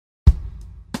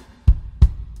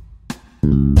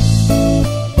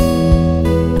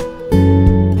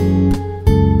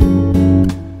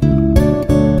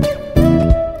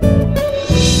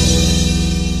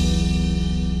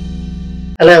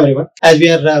Hello everyone. As we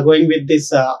are going with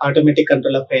this automatic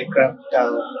control of aircraft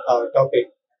topic,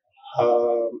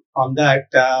 on that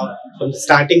from the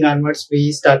starting onwards,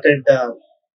 we started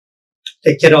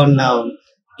lecture on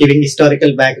giving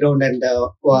historical background and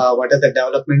what are the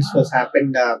developments was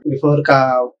happened before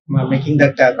making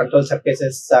that control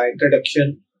surfaces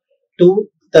introduction to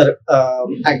the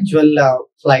actual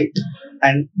flight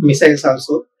and missiles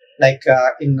also. Like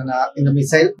in the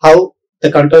missile, how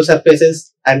the control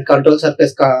surfaces and control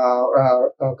surface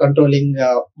controlling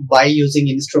by using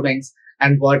instruments,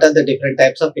 and what are the different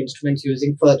types of instruments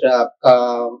using for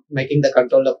making the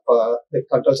control of the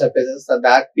control surfaces,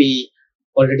 that we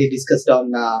already discussed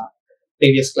on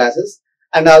previous classes.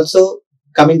 And also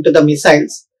coming to the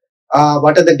missiles,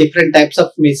 what are the different types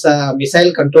of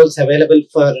missile controls available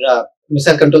for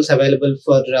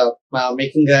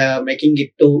making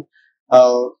it to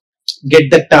get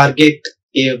the target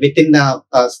within a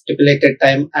stipulated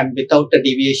time and without a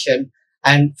deviation,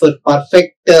 and for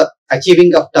perfect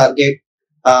achieving of target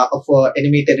of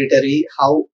enemy territory,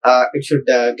 how it should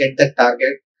get that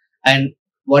target, and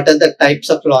what are the types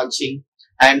of launching,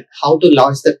 and how to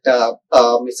launch that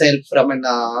missile from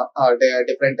the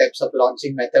different types of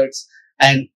launching methods,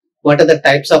 and what are the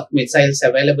types of missiles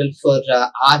available for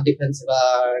our defense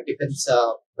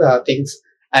things.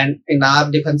 And in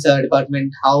our defense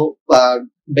department, how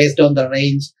based on the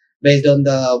range, based on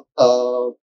the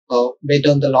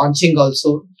launching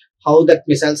also, how that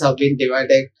missiles have been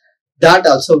divided. That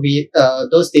also we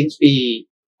those things we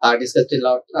discussed in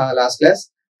last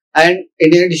class. And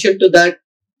in addition to that,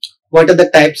 what are the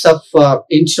types of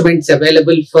instruments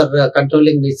available for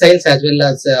controlling missiles as well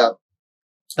as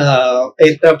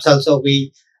aircrafts also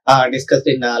we discussed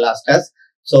in last class.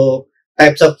 So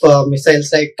types of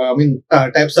missiles, like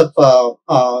types of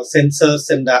sensors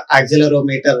and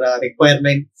accelerometer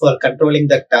requirement for controlling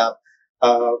that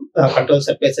control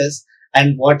surfaces,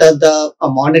 and what are the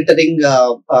monitoring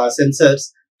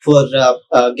sensors for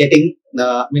getting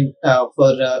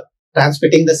for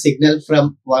transmitting the signal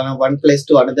from one place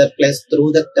to another place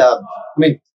through that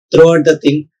throughout the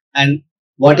thing, and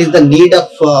what is the need of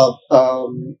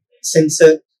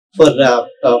sensor for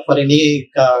any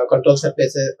control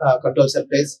surface,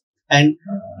 and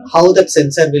how that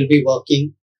sensor will be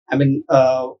working.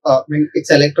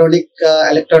 It's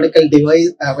electronical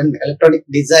device, electronic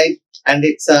design, and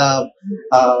its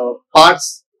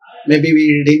parts. Maybe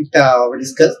we didn't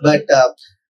discuss, but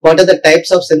what are the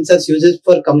types of sensors used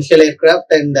for commercial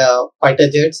aircraft and fighter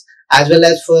jets, as well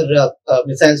as for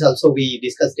missiles also we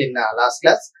discussed in last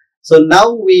class. So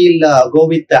now we'll go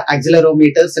with the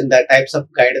accelerometers and the types of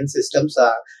guidance systems.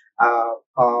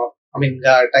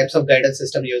 Types of guidance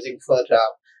system using for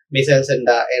missiles and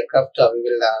aircraft we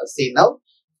will see now.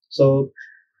 So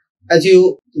as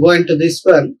you go into this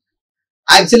one,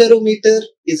 accelerometer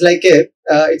is like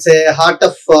it's a heart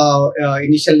of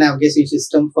initial navigation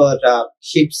system for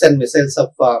ships and missiles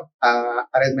of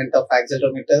arrangement of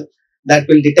accelerometer that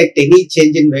will detect any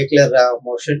change in vehicular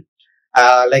motion.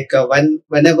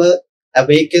 Whenever a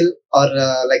vehicle or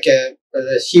like a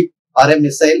ship or a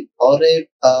missile or a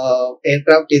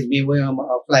aircraft is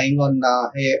flying on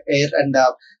air, and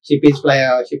ship is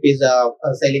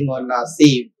sailing on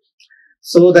sea,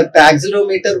 so that the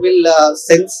accelerometer will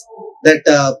sense that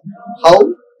how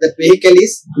that vehicle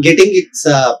is getting its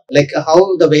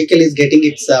how the vehicle is getting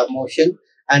its motion,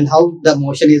 and how the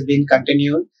motion is being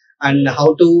continued, and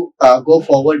how to go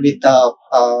forward with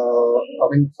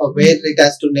for where it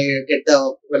has to get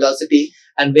the velocity,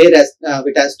 and where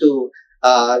it has to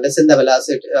lessen the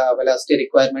velocity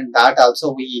requirement. That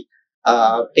also we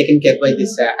taken care by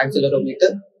this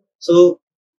accelerometer. So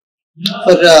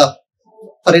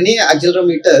for any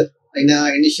accelerometer, in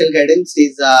initial guidance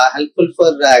is helpful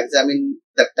for examining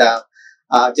that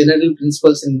general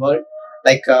principles involved,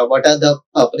 like what are the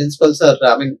principles, or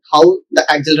how the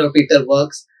accelerometer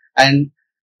works, and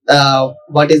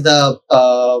what is the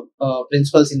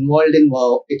principles involved in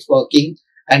its working,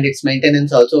 and its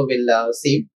maintenance also will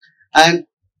see. And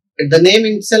the name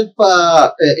itself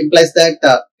implies that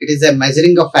it is a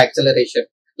measuring of acceleration.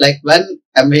 Like when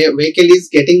a vehicle is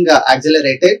getting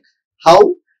accelerated,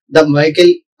 how the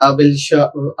vehicle will show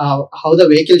how the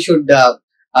vehicle should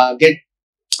get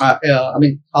how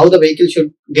the vehicle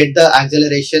should get the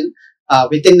acceleration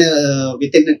within a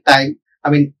time,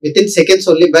 within seconds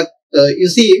only. But you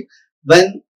see,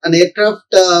 when an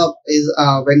aircraft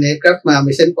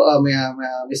mission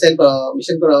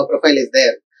profile is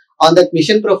there, on that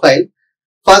mission profile,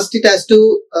 first it has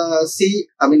to see,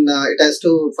 it has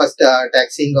to first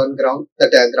taxiing on ground,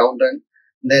 that ground run,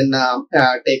 then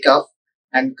take off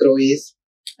and cruise,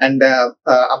 and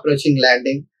approaching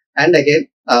landing, and again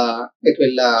it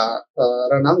will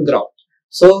run on ground.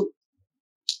 So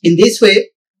in this way,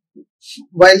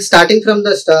 while starting from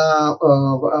the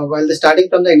starting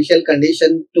from the initial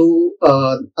condition to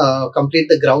complete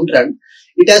the ground run,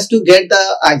 it has to get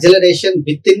the acceleration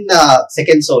within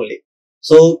seconds only.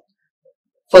 So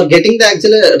for getting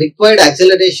the required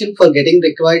acceleration, for getting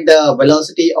required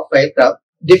velocity of aircraft,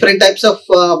 different types of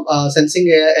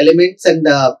sensing elements and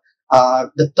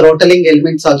the throttling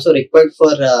elements also required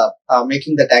for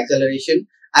making that acceleration,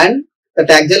 and that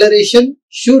acceleration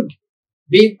should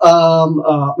be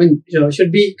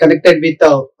should be connected with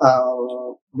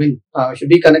should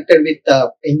be connected with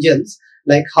engines,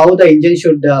 like how the engine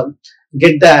should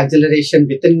get the acceleration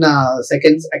within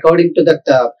seconds according to that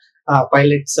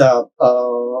pilot's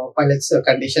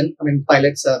condition,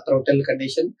 pilot's throttle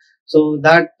condition. So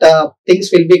that things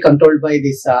will be controlled by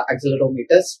these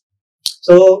accelerometers.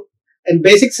 So in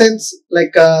basic sense,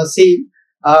 like see,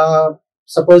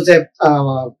 suppose a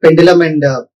pendulum and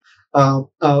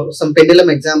some pendulum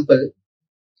example.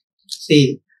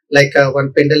 See, like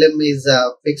one pendulum is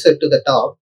fixed to the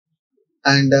top,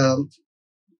 and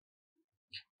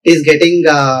is getting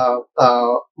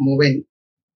moving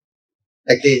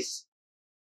like this.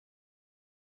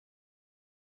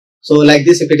 So like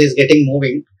this, if it is getting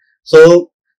moving, so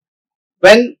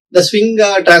when the swing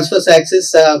transverse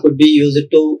axis could be used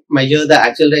to measure the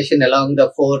acceleration along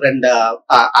the fore and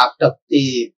aft of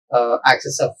the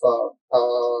axis of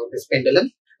this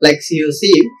pendulum. Like you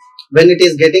see, when it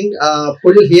is getting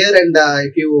pulled here, and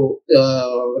if you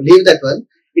leave that one,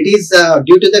 it is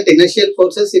due to the inertial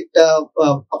forces. It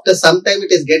after some time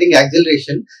it is getting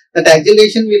acceleration. That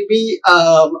acceleration will be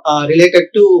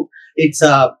related to its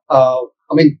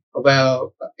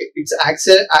its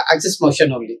axis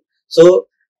motion only. So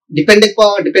depend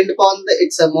upon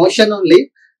its motion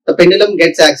only, the pendulum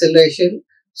gets acceleration.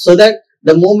 So that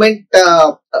the moment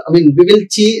we will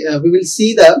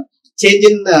see the change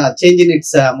in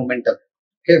its momentum.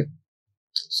 Okay.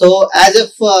 So as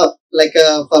if like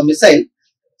for missile,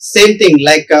 same thing,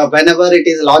 like whenever it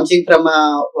is launching from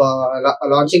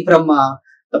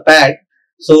the pad,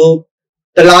 so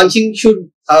the launching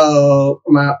should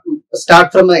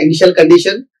start from an initial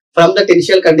condition. From that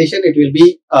initial condition, it will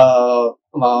be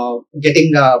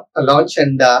getting a launch,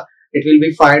 and it will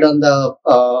be fired on the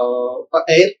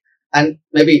air, and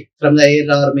maybe from the air,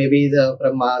 or maybe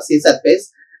from sea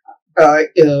surface.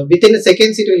 Within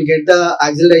seconds, it will get the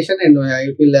acceleration, and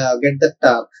it will get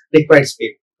that required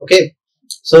speed. Okay,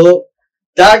 so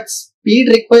that speed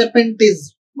requirement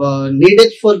is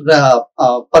needed for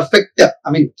perfect.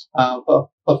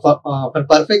 For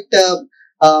perfect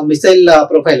missile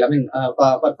profile.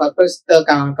 For purpose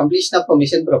completion of a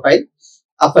mission profile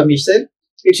of a missile,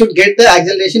 it should get the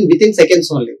acceleration within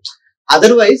seconds only.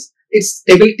 Otherwise, its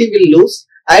stability will lose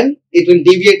and it will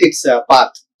deviate its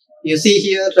path. You see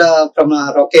here from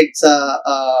rockets,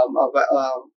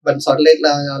 when satellite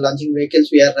launching vehicles,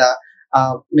 we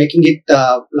are making it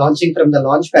launching from the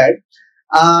launch pad.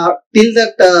 Till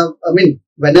that,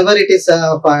 whenever it is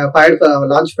fired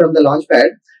launched from the launch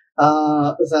pad,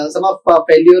 some of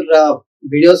failure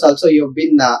videos also you have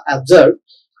been observed.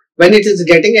 When it is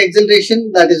getting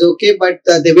acceleration, that is okay, but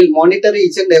they will monitor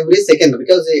each and every second,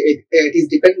 because it is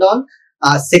depend on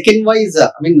second wise.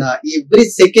 Every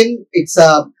second its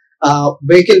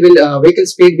vehicle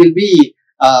speed will be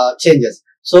changes.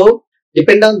 So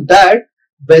depend on that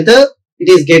whether it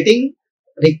is getting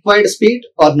required speed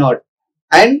or not,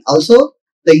 and also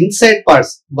the inside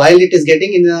parts, while it is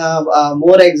getting in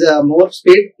more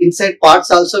speed, inside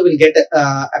parts also will get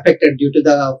affected due to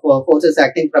the forces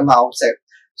acting from outside.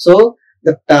 So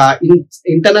the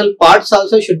internal parts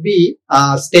also should be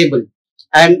stable.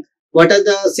 And what are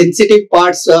the sensitive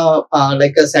parts,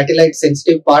 like satellite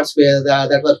sensitive parts, where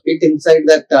that were fit inside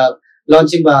that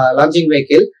launching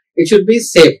vehicle? It should be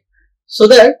safe, so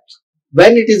that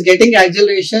when it is getting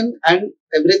acceleration and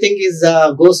everything is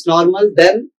goes normal,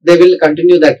 then they will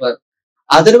continue that work.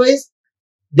 Otherwise,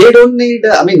 they don't need.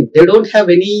 They don't have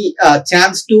any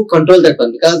chance to control that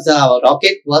one, because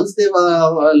rocket, once they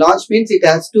launch, means it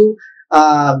has to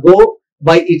go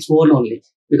by its own only,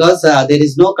 because there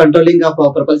is no controlling of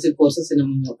propulsive forces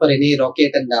for any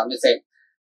rocket and missile.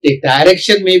 The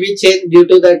direction may be changed due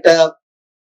to that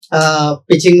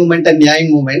pitching movement and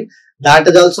yawing movement. That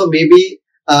is also maybe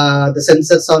the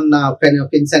sensors on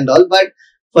fins and all, but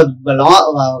for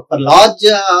large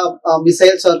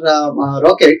missiles or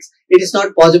rockets, it is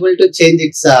not possible to change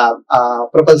its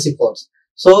propulsive force.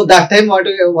 So that time, what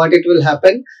it will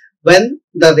happen, when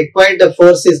the required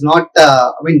force is not,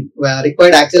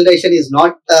 required acceleration is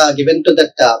not given to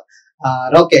that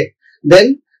rocket,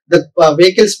 then the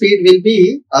vehicle speed will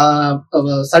be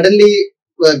suddenly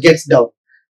gets down.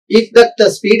 If that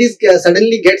speed is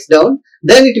suddenly gets down,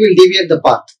 then it will deviate the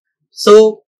path.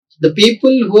 So the people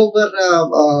who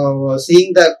were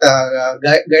seeing that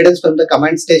guidance from the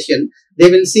command station,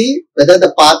 they will see whether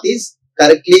the path is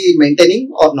correctly maintaining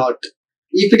or not.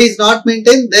 If it is not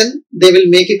maintained, then they will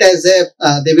make it as a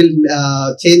they will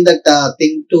change that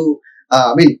thing to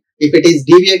if it is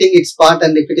deviating its path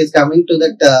and if it is coming to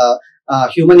that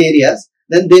human areas,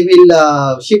 then they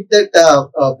will shift that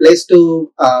place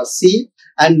to sea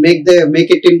and make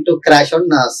it into crash on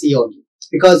sea only,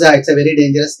 because it's a very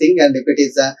dangerous thing. And if it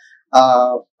is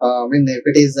if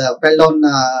it is fell on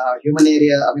human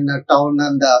area, a town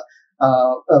and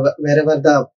wherever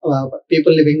the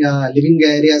people living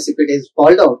areas, if it is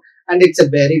fall down, and it's a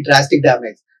very drastic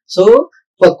damage. So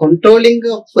for controlling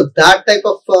for that type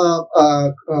of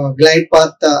glide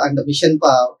path and the mission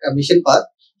path,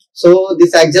 so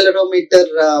this accelerometer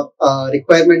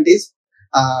requirement is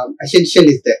essential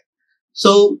is there.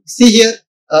 So see here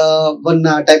one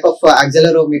type of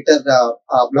accelerometer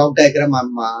block diagram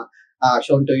I'm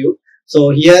shown to you. So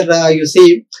here you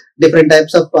see different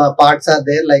types of parts are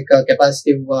there, like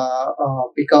capacitive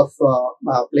pick-off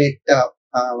plate,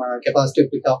 capacitive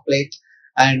pick-off plate,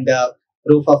 and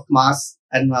proof of mass,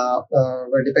 and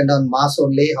will depend on mass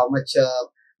only, how much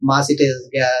mass it is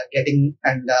getting,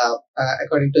 and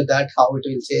according to that how it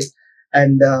will change,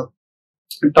 and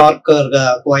torque or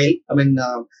coil. When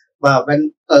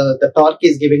the torque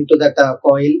is giving to that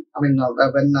coil, when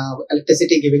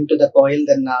electricity giving to the coil,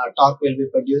 then torque will be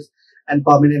produced, and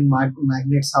permanent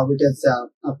magnets, how it is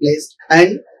placed,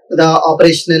 and the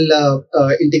operational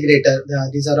integrator.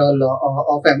 These are all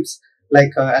op-amps,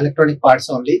 like electronic parts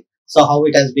only. So how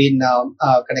it has been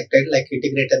connected, like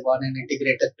integrator 1 and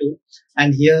integrator 2,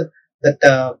 and here that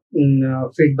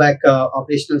feedback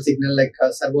operational signal, like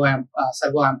servo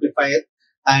amplifier,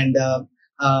 and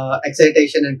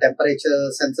excitation and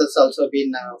temperature sensors also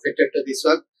been fitted to this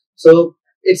one. So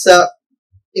it's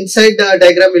inside the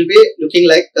diagram will be looking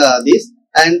like this,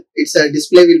 and its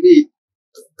display will be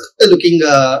looking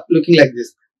like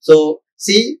this. So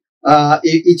see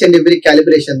each and every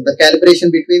calibration. The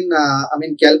calibration between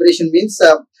calibration means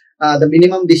the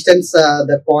minimum distance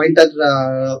the pointer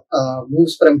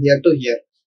moves from here to here.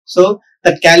 So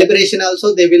that calibration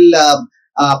also they will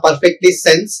perfectly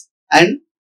sense, and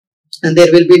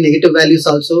there will be negative values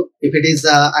also. If it is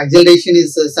acceleration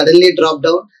is suddenly dropped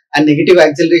down and negative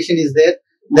acceleration is there,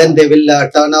 then they will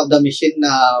turn off the machine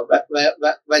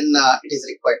when it is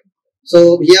required.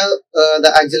 So here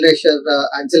the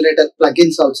accelerator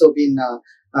plugins also been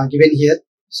given here.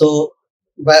 So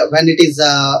when it is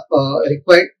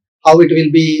required, how it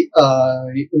will be how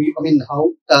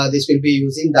this will be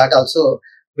using, that also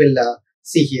will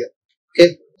see here.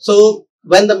 Okay, so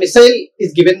when the missile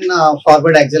is given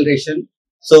forward acceleration,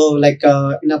 so like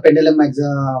in a pendulum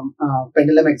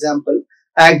example,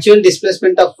 actual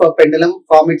displacement of pendulum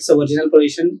from its original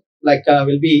position, like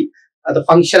will be the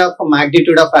function of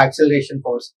magnitude of acceleration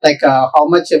force, like how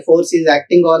much force is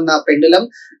acting on a pendulum.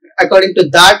 According to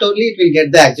that only it will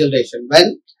get the acceleration.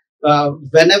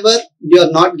 Whenever you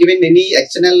are not giving any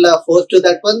external force to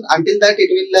that one, until that it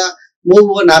will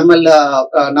move normal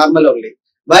only.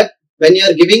 But when you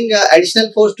are giving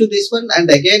additional force to this one, and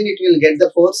again it will get the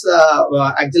force,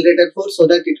 accelerated force, so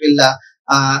that it will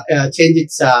change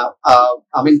its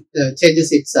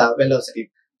changes its velocity.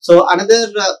 So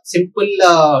another simple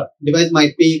device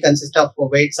might be consist of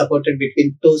weight supported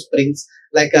between two springs,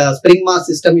 like a spring mass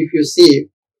system. If you see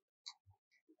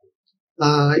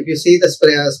the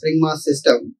spring mass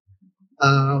system,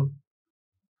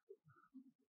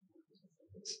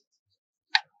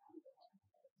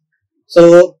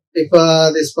 so if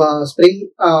this spring,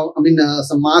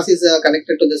 some mass is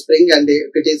connected to the spring, and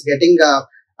if it is getting down,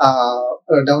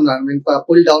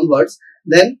 pulled downwards,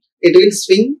 then it will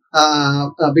swing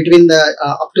between the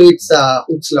up to its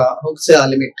hooks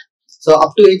limit. So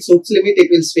up to its hooks limit, it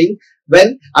will swing.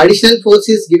 When additional force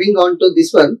is giving on to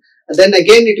this one, then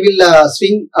again it will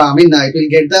swing. It will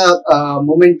get the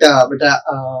moment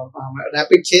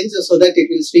rapid change, so that it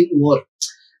will swing more.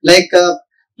 Like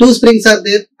two springs are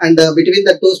there, and between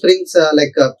the two springs,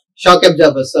 shock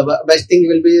absorbers. So best thing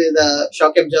will be the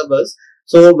shock absorbers.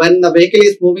 So when the vehicle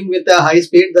is moving with a high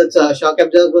speed, the shock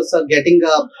absorbers are getting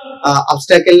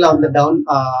obstacle on the down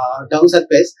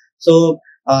surface. So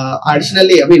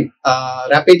additionally,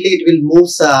 rapidly it will move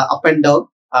up and down,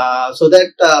 so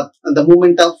that the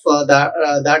movement of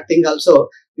that thing also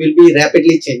will be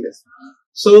rapidly changes.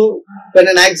 So when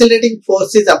an accelerating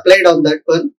force is applied on that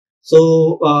one,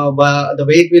 So the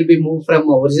weight will be moved from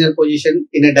original position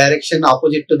in a direction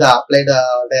opposite to the applied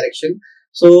direction.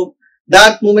 So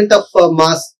that moment of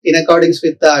mass in accordance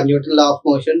with the Newton law of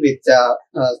motion, which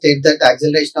states that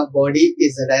acceleration of body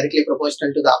is directly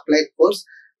proportional to the applied force,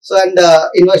 so and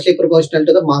inversely proportional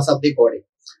to the mass of the body.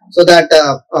 So that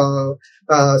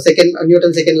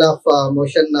Newton's second law of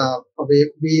motion,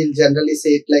 we generally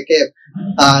say it like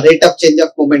a rate of change of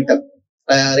momentum.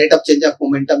 Rate of change of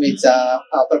momentum is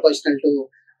proportional to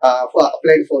for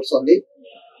applied force only.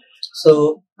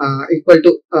 So equal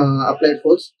to applied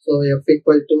force. So F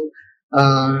equal to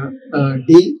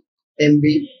d mb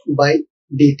by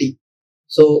dt.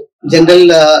 So in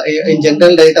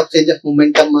general rate of change of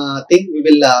momentum thing we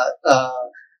will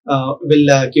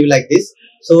give like this.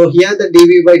 So here the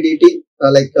dv by dt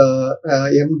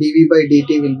m dv by dt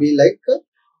will be like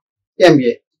ma.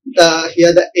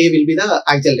 Here the a will be the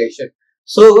acceleration.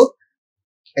 So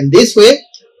in this way,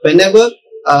 whenever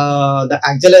the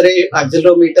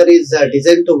accelerometer is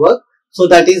designed to work, so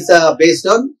that is based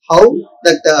on how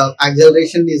that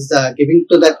acceleration is giving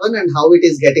to that one and how it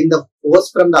is getting the force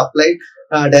from the applied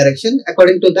direction.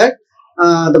 According to that,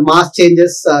 the mass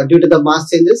changes, due to the mass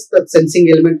changes, the sensing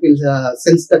element will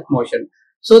sense that motion.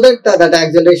 So that that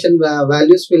acceleration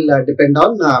values will depend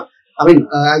on,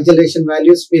 acceleration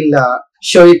values will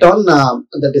show it on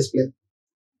the display.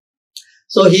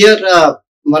 So here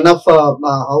one of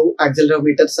how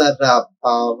accelerometers are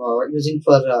using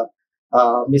for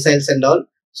missiles and all.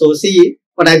 So see,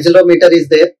 one accelerometer is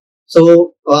there.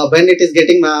 So when it is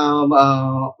getting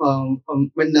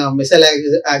when missile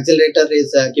accelerator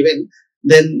is given,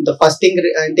 then the first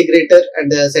integrator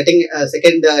and the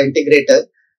second integrator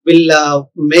will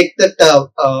make that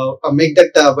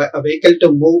vehicle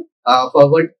to move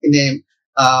forward in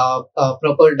a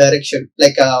proper direction,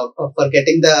 like for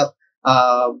getting the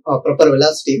proper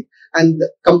velocity. And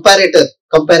comparator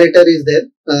is there.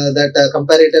 That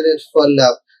comparator is for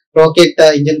rocket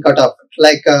engine cutoff.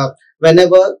 Like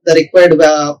whenever the required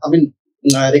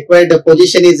required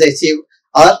position is achieved,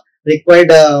 or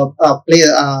required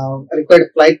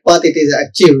required flight path it is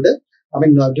achieved.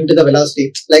 Due to the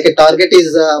velocity, like a target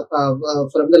is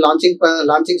from the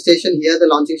launching station. Here the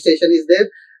launching station is there,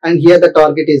 and here the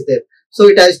target is there. So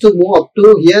it has to move up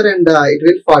to here, and it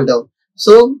will fall down.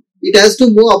 So it has to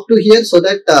move up to here, so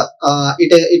that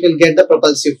it will get the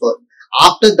propulsive force.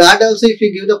 After that also, if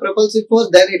you give the propulsive force,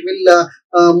 then it will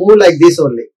move like this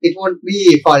only. It won't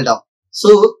be fall down.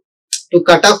 So to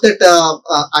cut off that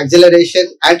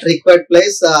acceleration at required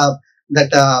place,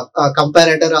 that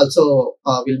comparator also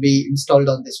will be installed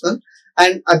on this one.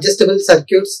 And adjustable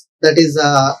circuits, that is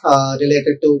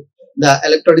related to the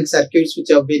electronic circuits which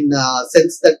have been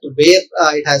sensed that where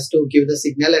it has to give the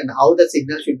signal and how the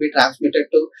signal should be transmitted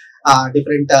to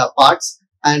different parts,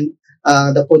 and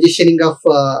the positioning of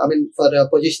for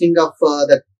positioning of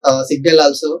that signal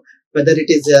also, whether it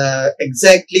is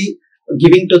exactly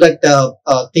giving to that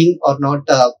thing or not,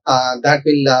 that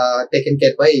will taken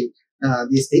care by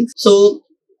these things. So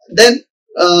then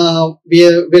we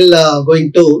will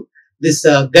going to this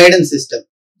guidance system.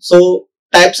 So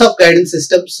types of guidance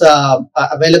systems are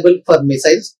available for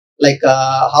missiles, like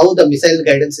how the missile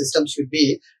guidance system should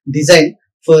be designed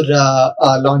for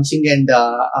launching and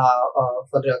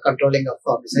for controlling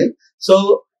of missile.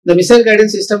 So the missile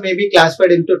guidance system may be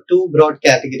classified into two broad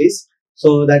categories.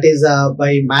 So that is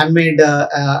by man-made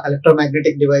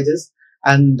electromagnetic devices,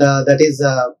 and that is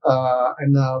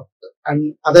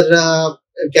and other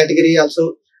category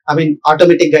also,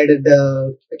 automatic guided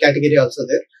category also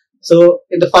there. So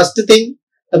in the first thing,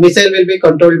 the missile will be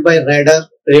controlled by radar,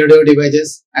 radio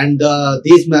devices, and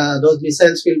those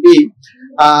missiles will be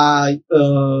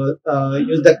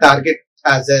use the target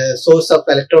as a source of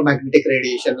electromagnetic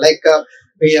radiation. Like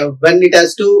when it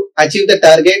has to achieve the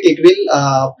target, it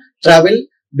will travel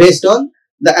based on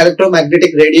the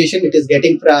electromagnetic radiation it is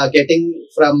getting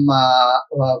from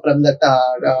the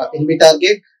enemy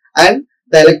target, and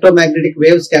the electromagnetic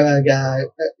waves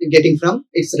getting from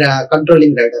its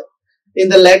controlling radar. In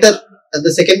the latter,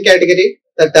 the second category,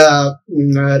 that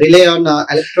rely on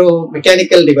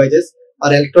electromechanical devices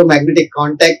or electromagnetic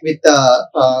contact with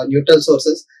neutral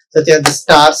sources such as the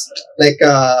stars, like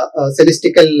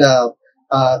celestial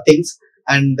things,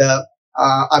 and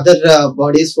other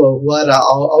bodies who are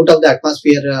out of the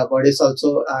atmosphere bodies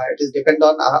also. It is depend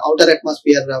on outer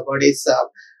atmosphere bodies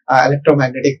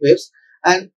electromagnetic waves,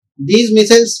 and these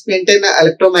missiles maintain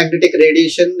electromagnetic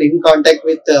radiation in contact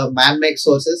with man-made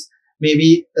sources,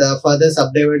 maybe further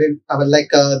subdivided like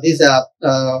these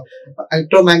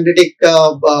electromagnetic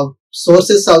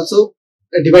sources also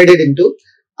divided into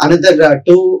another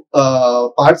two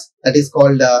parts, that is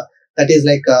called that is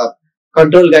like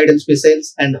control guidance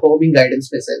missiles and homing guidance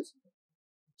missiles.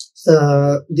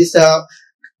 So this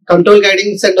control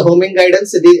guidance and homing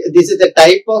guidance, this is the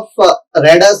type of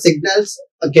radar signals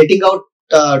getting out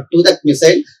to that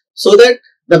missile, so that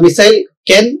the missile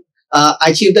can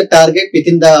achieve the target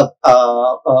within the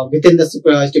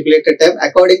stipulated time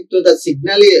according to the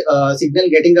signal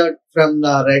getting out from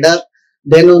the radar.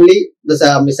 Then only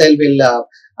the missile will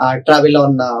travel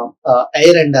on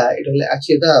air, and it will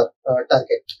achieve the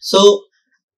target. So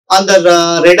on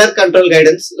the radar control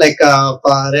guidance, like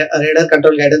radar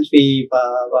control guidance we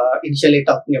initially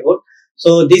talking about.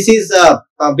 So this is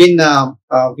been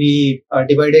we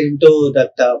divided into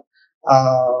that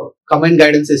command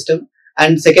guidance system,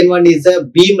 and second one is a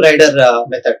beam radar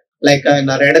method. Like in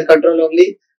a radar control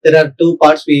only, there are two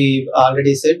parts we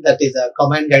already said, that is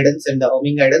command guidance and the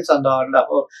homing guidance. On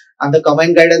the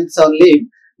command guidance only,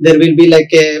 there will be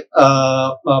like a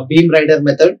beam radar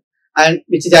method, and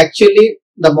which is actually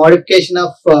the modification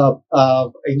of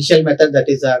initial method, that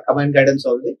is command guidance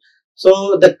only.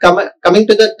 So the coming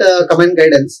to that command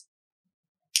guidance.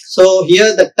 So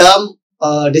here the term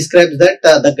describes that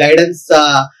the guidance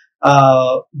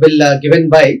will given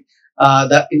by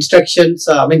the instructions.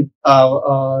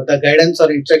 The guidance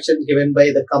or instructions given by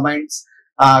the commands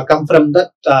come from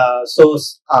the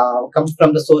source, come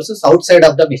from the sources outside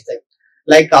of the missile.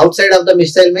 Like outside of the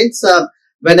missile means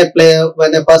when a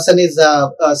person is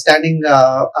standing,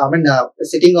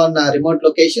 sitting on a remote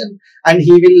location, and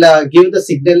he will give the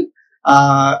signal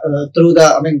through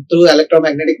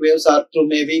electromagnetic waves, or through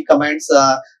maybe commands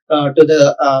to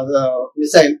the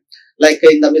missile. Like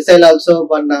in the missile also,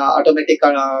 one automatic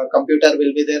computer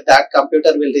will be there. That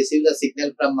computer will receive the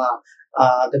signal from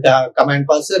the command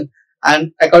person,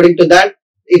 and according to that,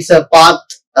 it's a path,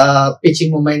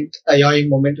 pitching moment, yawing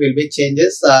moment will be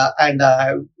changes, and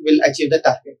will achieve the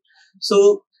target.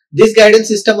 So this guidance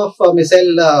system of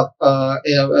missile,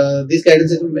 this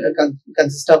guidance system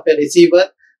consists of a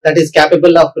receiver that is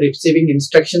capable of receiving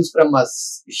instructions from a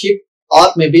ship,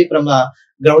 or maybe from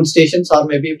ground stations, or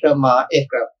maybe from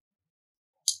aircraft.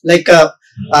 Like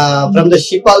from the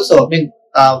ship also, when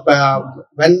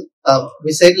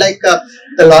we said like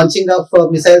the launching of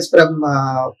missiles from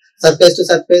surface to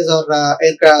surface, or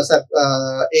aircraft,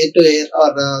 air to air,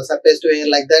 or surface to air,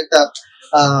 like that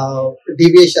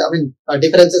deviation,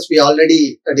 differences we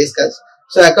already discussed.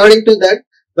 So according to that,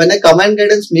 when a command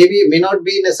guidance may not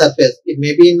be in a surface, it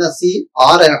may be in a sea,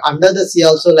 or under the sea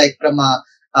also, like from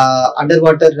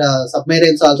underwater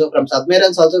submarines also. From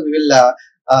submarines also we will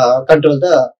control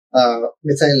the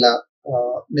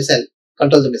missile,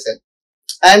 control the missile.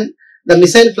 And the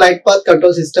missile flight path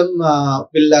control system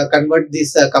will convert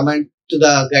this command to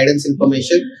the guidance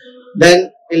information.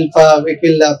 Then it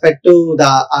will fed to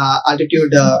the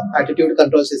altitude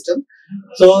control system.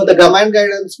 So the command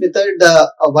guidance method,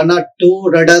 one or two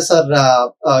radars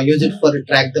are used for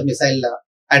track the missile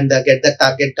and get the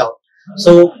target down.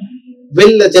 So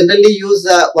will generally use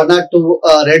one or two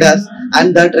radars,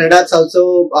 and that radars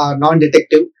also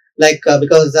non-detective. Like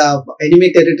because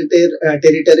enemy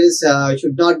territories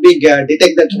should not be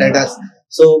detect that radars.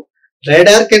 So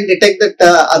radar can detect that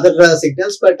other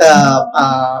signals, but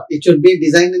it should be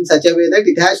designed in such a way that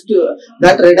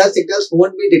that radar signals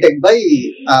won't be detected by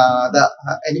the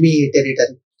enemy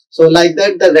territory. So like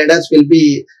that, the radars will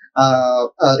be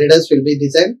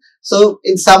designed. So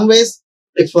in some ways,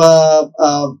 if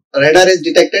radar is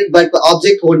detected, but the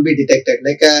object won't be detected,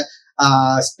 like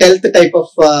stealth type of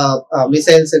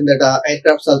missiles and that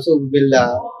aircrafts also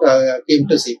will came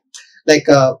to see. Like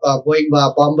Boeing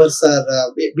bombers,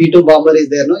 or B-2 bomber is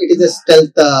there, no? It is a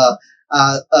stealth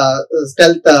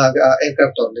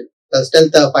aircraft only,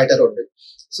 stealth fighter only.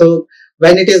 So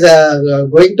when it is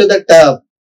going to that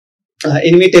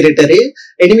enemy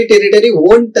territory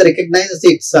won't recognize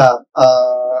its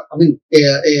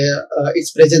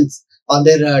its presence on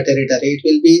their territory. It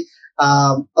will be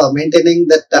maintaining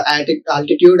that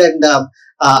altitude and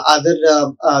other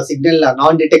signal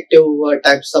non-detective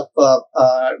types of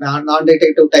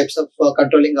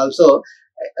controlling also.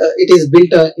 It is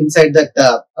built inside that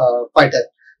fighter.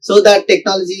 So that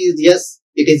technology is, yes,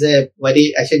 it is a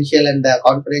very essential and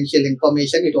confidential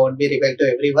information. It won't be revealed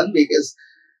to everyone, because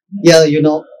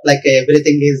like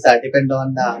everything is depend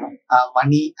on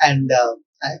money and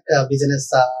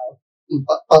business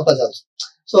purpose also.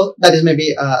 So that is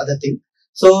maybe other thing.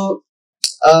 So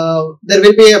there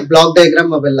will be a block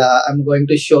diagram I'm going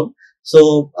to show.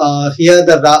 So here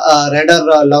the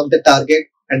radar log the target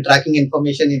and tracking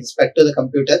information in respect to the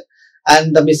computer,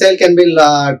 and the missile can be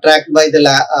tracked by the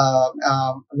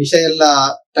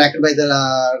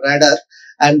radar,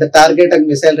 and the target and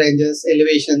missile ranges,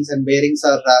 elevations and bearings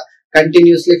are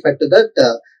continuously fed to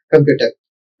that computer.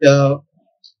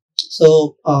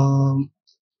 So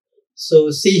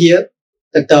see here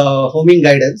that homing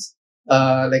guidance,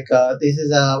 this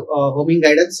is a homing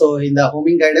guidance. So in the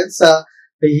homing guidance,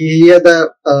 here the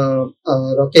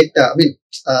rocket,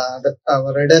 the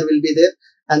radar will be there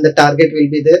and the target will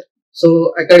be there.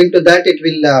 So according to that, it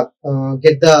will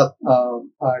get the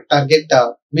target,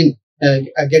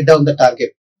 get down the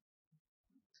target.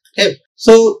 Okay.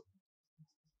 So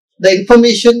the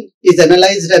information is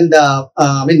analyzed, and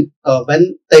when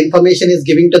the information is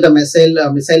given to the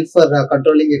missile for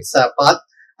controlling its path,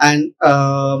 and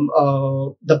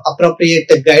the appropriate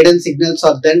guidance signals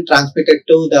are then transmitted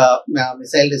to the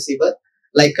missile receiver,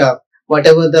 like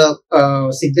whatever the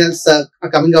signals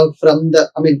are coming out from the,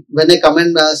 when a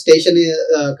command station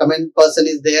command person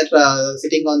is there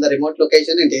sitting on the remote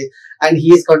location, and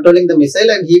he is controlling the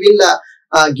missile, and he will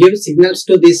give signals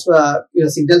to this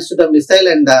signals to the missile,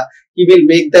 and he will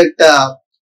make that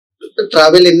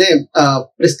travel in a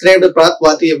prescribed path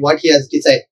what he has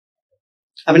decided.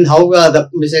 How the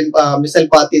missile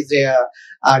path is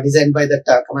designed by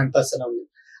that command person only.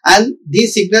 And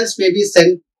these signals may be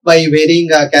sent by varying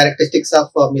characteristics of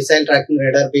missile tracking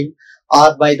radar beam,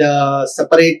 or by the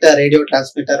separate radio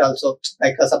transmitter also.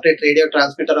 Like a separate radio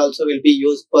transmitter also will be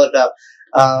used for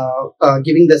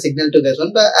giving the signal to this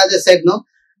one. But as I said,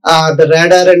 the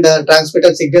radar and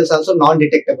transmitter signals also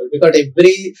non-detectable, because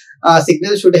every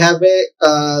signal should have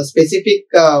a specific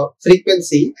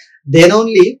frequency. Then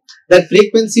only that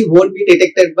frequency won't be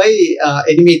detected by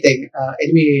enemy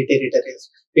territories.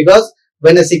 Because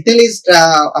when a signal is,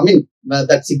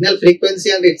 that signal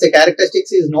frequency and its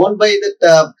characteristics is known by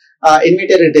that enemy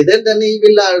territory, then he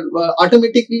will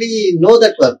automatically know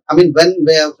that one.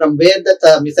 From where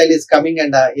that missile is coming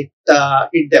and hit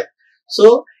them.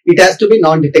 So it has to be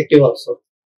non-detective also.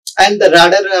 And the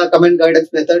radar command guidance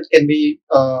method can be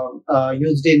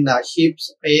used in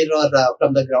ships, air, or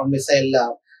from the ground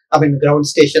missile, ground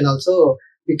station also.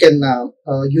 We can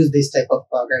use this type of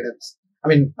guidance,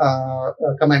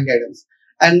 command guidance.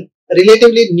 And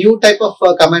relatively new type of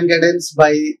command guidance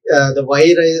by the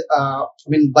wire,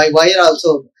 by wire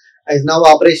also is now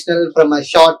operational from a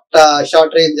short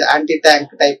range anti-tank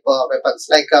type weapons.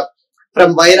 Like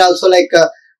from wire also, like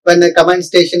when the command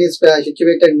station is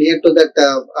situated near to that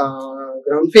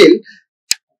ground field,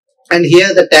 and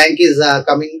here the tank is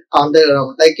coming on the,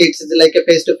 like it's like a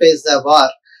face-to-face war.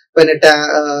 When a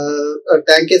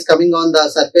tank is coming on the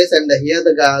surface, and here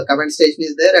the command station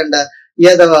is there, and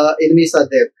here the enemies are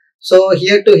there. So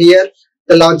here to here,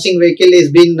 the launching vehicle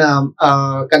is being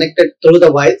connected through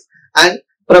the wires, and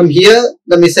from here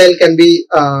the missile can be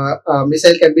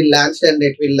launched, and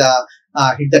it will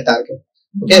hit the target.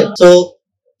 Okay, so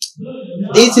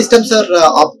these systems are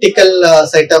optical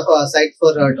site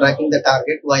for tracking the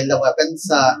target, while the weapons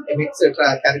emits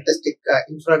characteristic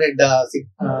infrared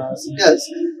signals,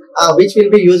 which will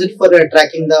be used for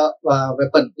tracking the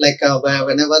weapon. Like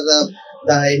whenever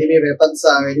the enemy weapons,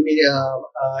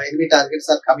 enemy targets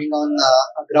are coming on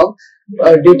ground,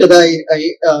 due to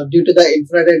the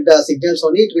infrared signals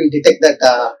only, it will detect that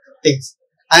things.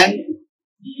 And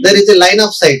there is a line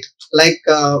of sight, like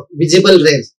visible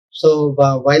range. So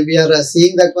while we are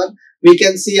seeing that one, we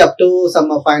can see up to some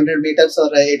 500 meters or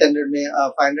 500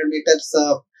 meters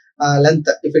length.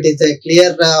 If it is a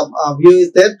clear view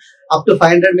is there, up to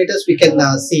 500 meters we can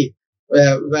see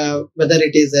whether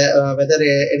it is whether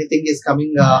anything is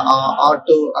coming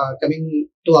coming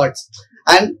towards.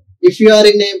 And if you are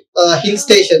in a hill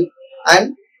station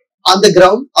and on the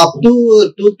ground, up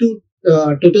to 2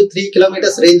 to 3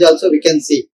 kilometers range also we can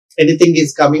see anything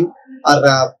is coming,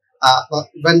 or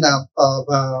when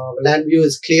land view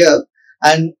is clear.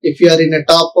 And if you are in a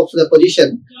top of the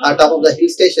position, top of the hill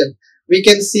station, we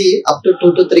can see up to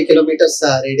 2 to 3 kilometers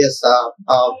radius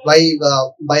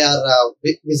by our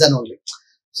vision only.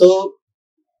 So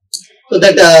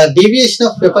that deviation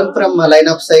of weapon from line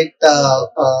of sight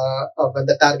when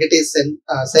the target is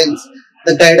sensed,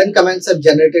 the guidance commands are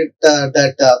generated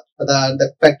that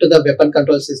fed to the weapon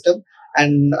control system,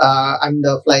 and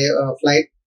the flight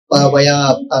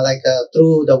via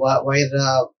through the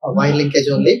wire linkage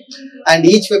only. And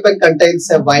each weapon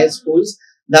contains wire spools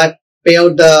that pay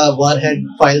out the warhead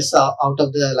files out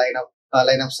of the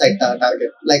line of sight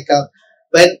target. Like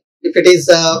when if it is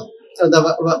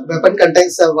the weapon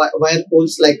contains wire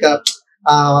spools, like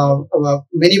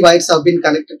many wires have been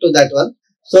connected to that one,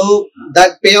 so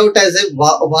that pay out as a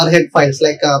warhead files.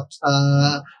 Like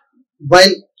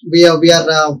while we are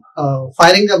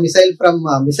firing a missile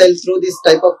through this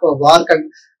type of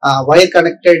wire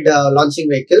connected launching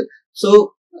vehicle.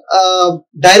 So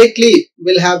directly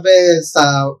we'll have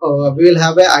we will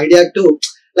have an idea to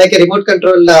like a remote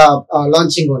control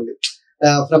launching only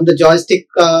from the joystick,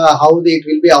 how it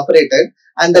will be operated,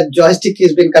 and that joystick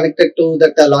is been connected to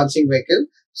that launching vehicle.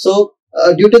 So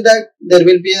due to that, there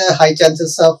will be a high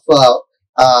chances of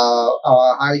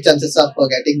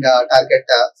getting target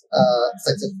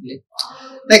successfully.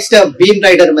 Next, beam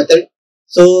rider method.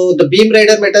 So the beam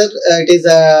rider method, it is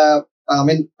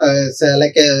it's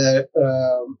like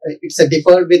it's a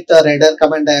deferred with the radar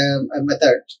command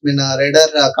method.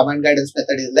 Radar command guidance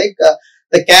method is like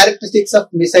the characteristics of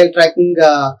missile tracking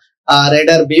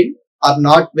radar beam are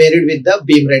not varied with the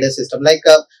beam radar system. Like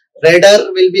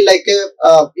radar will be like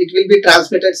it will be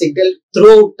transmitted signal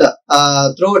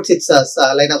throughout its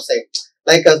line of sight.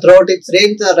 Like throughout its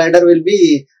range, the radar will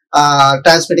be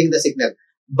transmitting the signal.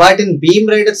 But in beam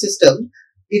radar system,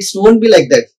 it won't be like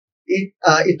that. It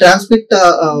transmit.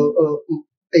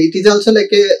 It is also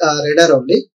like a radar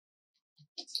only,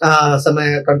 some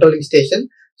controlling station.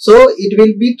 So it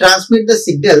will be transmit the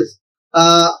signals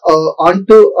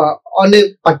onto on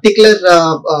a particular.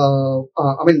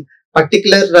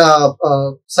 Particular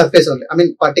surface only.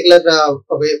 Particular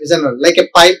vision only. Like a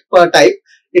pipe type.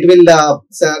 It will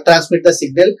transmit the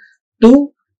signal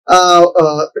to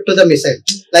the missile.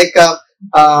 Like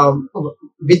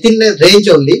within a range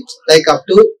only, like up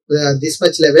to this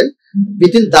much level,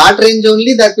 within that range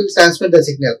only that will transmit the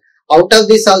signal. Out of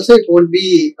this also it won't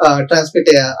be transmit.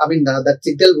 That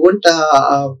signal won't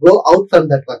go out from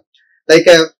that one. Like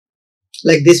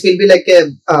this will be like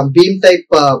a beam type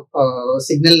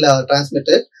signal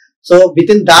transmitted. So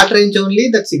within that range only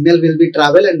that signal will be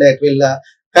travel and it will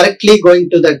correctly going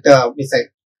to that missile.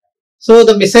 So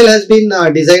the missile has been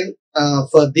designed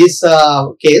for this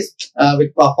case,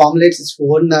 which formulates its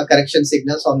own correction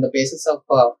signals on the basis of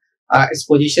its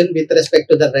position with respect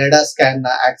to the radar scan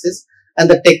axis, and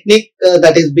the technique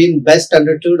that is being best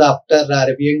understood after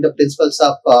reviewing the principles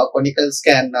of conical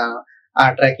scan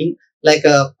tracking. Like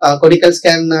conical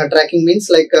scan tracking means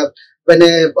like when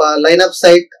a line of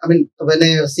sight, when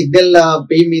a signal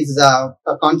beam is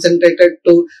concentrated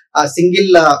to a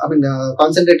single,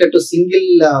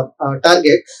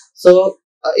 target, so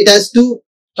it has to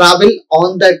travel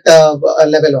on that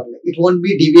level only. It won't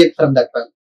be deviate from that one.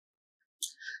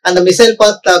 And the missile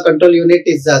path control unit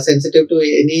is sensitive to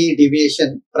any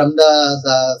deviation from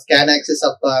the scan axis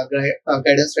of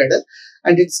guidance radar,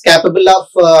 and it's capable of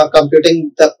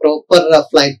computing the proper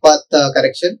flight path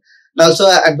correction. And also,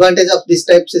 advantage of this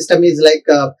type system is like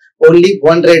only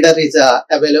one radar is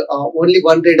available. Only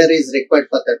one radar is required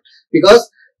for that, because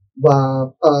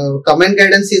command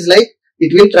guidance is like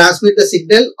it will transmit the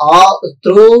signal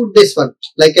through this one,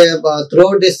 like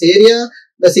throughout this area,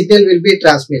 the signal will be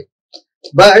transmitted.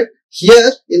 But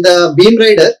here in the beam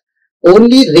radar,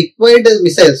 only required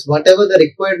missiles, whatever the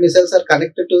required missiles are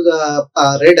connected to the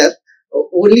radar,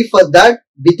 only for that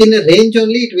within a range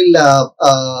only it will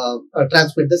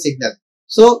transmit the signal.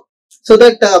 So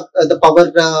that the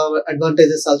power advantage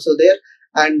is also there,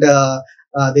 and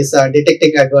this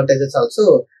detecting advantage is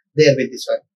also there with this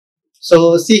one.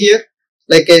 So see here,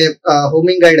 like a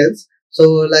homing guidance. So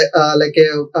like a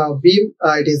beam,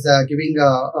 it is giving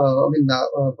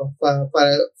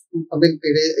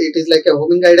it is like a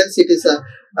homing guidance. It is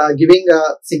giving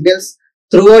signals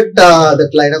throughout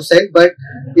that line of sight. But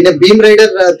in a beam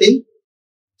radar thing,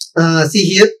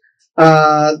 see here,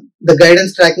 the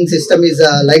guidance tracking system is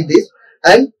like this,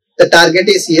 and the target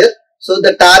is here. So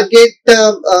the target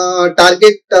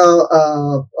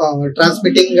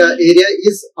transmitting area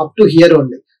is up to here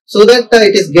only. So that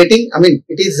it is getting,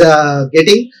 it is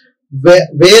getting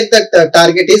where that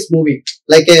target is moving,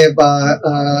 like a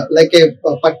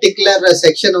particular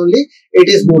section only it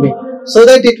is moving, so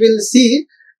that it will see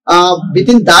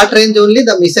within that range only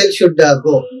the missile should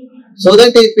go, so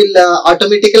that it will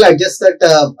automatically adjust that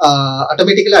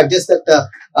automatically adjust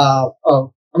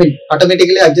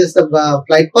the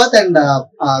flight path, and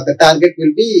the target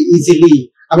will be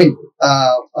easily,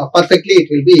 perfectly it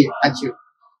will be achieved.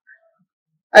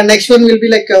 And next one will be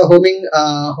like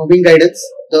homing guidance.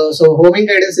 So homing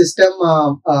guidance system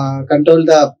control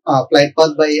the flight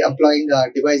path by employing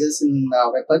devices in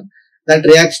weapon that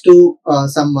reacts to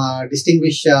some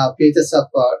distinguished features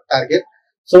of target.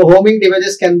 So homing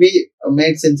devices can be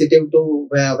made sensitive to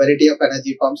a variety of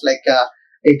energy forms, like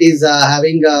it is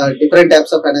having different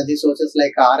types of energy sources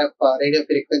like RF radio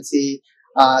frequency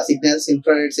signals,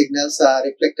 infrared signals,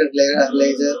 reflected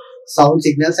laser, sound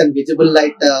signals, and visible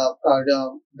light.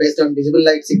 Based on visible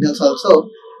light signals also,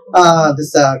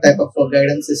 this type of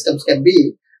guidance systems can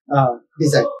be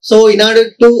designed. So in order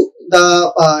to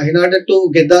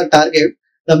get the target,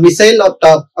 the missile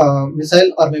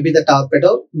or maybe the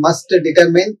torpedo must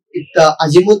determine the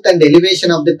azimuth and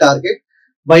elevation of the target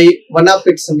by one of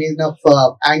its mean of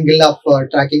angle of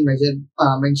tracking measure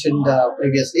mentioned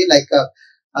previously.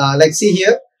 Like see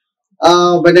here,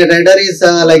 when a radar is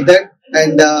like that,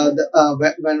 and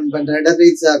when radar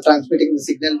is transmitting the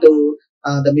signal to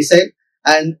the missile,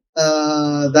 and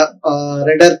the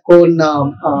radar cone,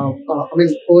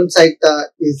 cone site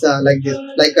is like this,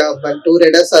 like when two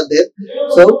radars are there.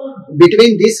 So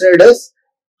between these radars,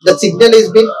 the signal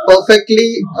is been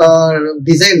perfectly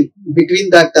designed between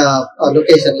that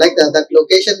location. Like that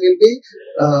location will be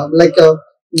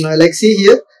like see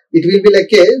here, it will be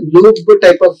like a loop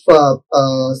type of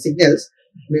signals,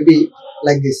 maybe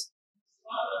like this.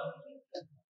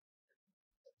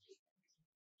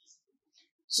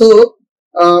 So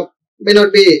may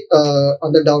not be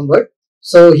on the downward.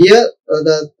 So here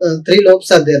the three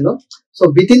lobes are there, no?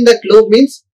 So within that lobe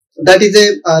means that is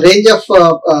a range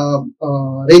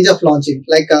of launching,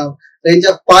 like a range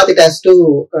of path it has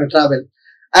to travel.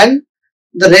 And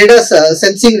the radar,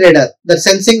 sensing radar, the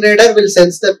sensing radar will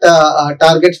sense that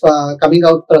target coming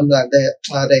out from the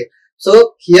ray.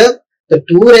 So here the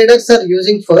two radars are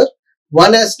using for,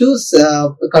 one has to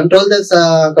control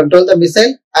the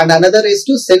missile, and another is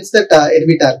to sense that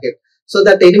enemy target. So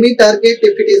that enemy target,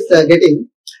 if it is getting,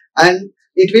 and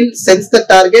it will sense the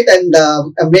target and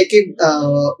make it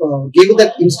give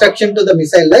that instruction to the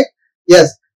missile, like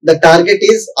yes, the target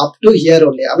is up to here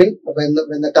only. I mean, when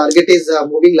the target is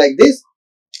moving like this,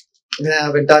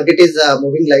 when target is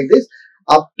moving like this,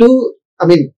 up to, I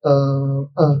mean,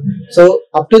 so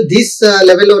up to this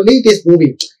level only it is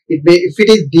moving. It may, if it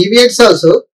is deviates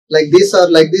also like this or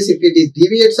like this, if it is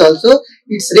deviates also,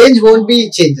 its range won't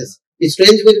be changes. Its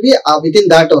range will be within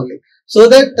that only. So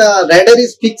that radar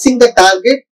is fixing the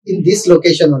target in this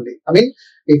location only. I mean,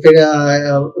 if it,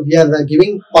 we are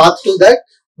giving path to that,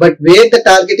 but where the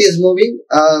target is moving,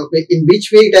 in which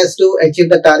way it has to achieve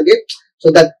the target.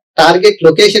 So that target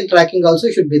location tracking also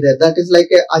should be there. That is like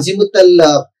a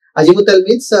azimuthal. Azimuthal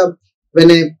means when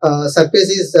a surface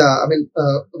is,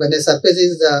 when a surface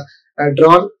is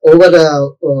drawn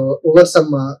over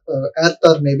some earth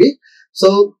or maybe.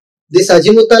 So this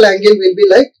azimuthal angle will be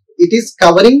like it is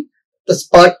covering the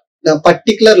spot, the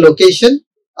particular location.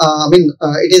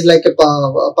 It is like a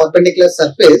perpendicular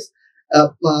surface.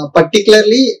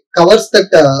 Particularly covers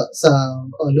that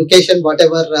location,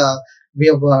 whatever we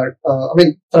have,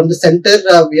 from the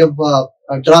center we have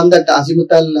drawn that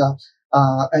azimuthal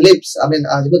ellipse,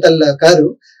 azimuthal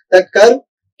curve. That curve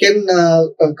can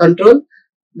control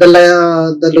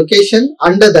the location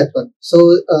under that one. So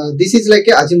this is like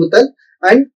a azimuthal,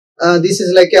 and this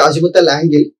is like a azimuthal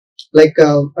angle, like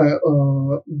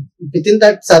within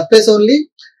that surface only,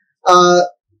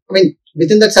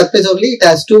 within that surface only it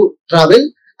has to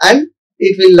travel, and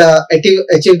it will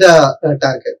achieve the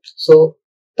target. So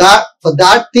that for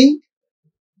that thing,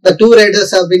 the two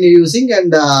radars have been using,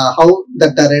 and how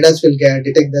that the radars will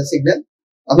detect the signal.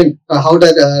 How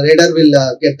the radar will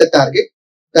get the target,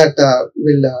 that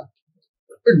will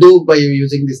do by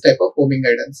using this type of homing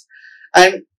guidance.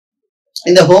 And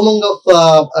in the homing of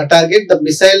a target, the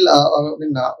missile,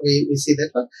 we see that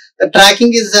one. The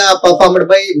tracking is performed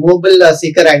by mobile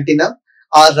seeker antenna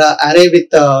or array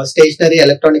with stationary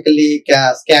electronically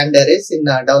scanned arrays in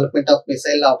development of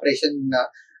missile operation.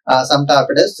 Some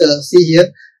torpedoes. See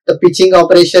here, the pitching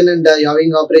operation and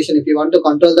yawing operation. If you want to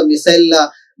control the missile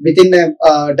within a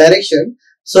direction,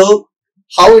 so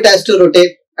how it has to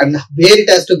rotate, and where it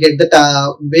has to get the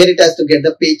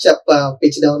pitch up,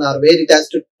 pitch down, or where it has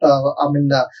to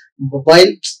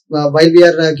while we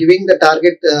are giving the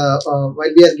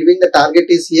target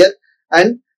is here,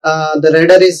 and the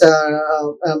radar is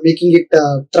making it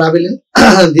travel in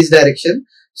this direction.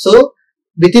 So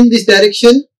within this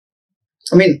direction,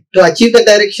 to achieve the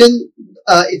direction,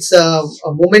 its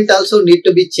movement also need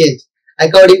to be changed.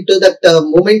 According to that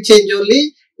movement change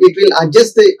only, it will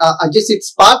adjust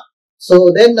its path.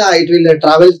 So then it will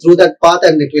travel through that path,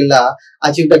 and it will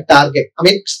achieve the target.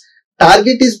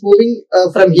 Target is moving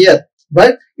from here,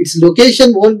 but its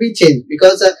location won't be changed,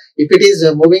 because if it is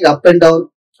moving up and down,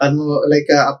 and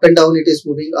up and down it is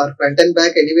moving, or front and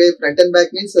back. Anyway, front and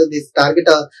back means this target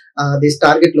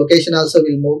location also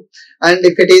will move. And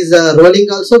if it is rolling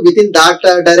also, within that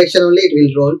direction only it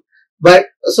will roll. But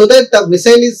so that the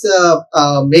missile is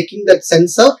making that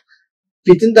sense of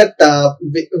within that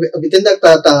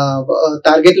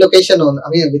target location on,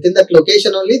 within that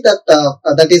location only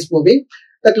that is moving.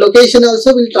 That location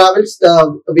also will travel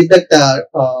with that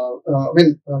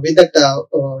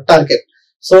target.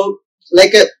 So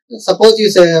like suppose you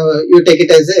say you take it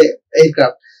as a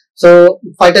aircraft. So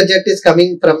fighter jet is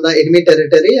coming from the enemy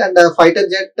territory, and the fighter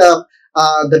jet,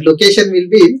 the location will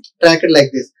be tracked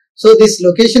like this. So this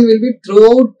location will be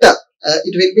throughout,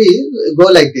 it will be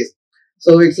go like this.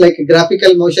 So it's like a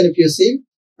graphical motion. If you see,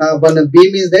 one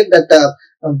beam is there, that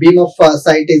beam of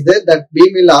sight is there, that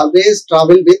beam will always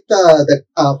travel with the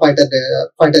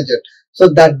fighter jet. So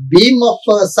that beam of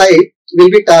sight will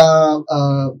be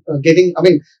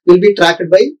will be tracked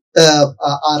by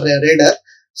our radar.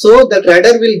 So that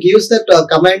radar will gives that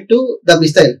command to the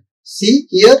missile. See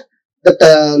here, that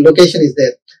location is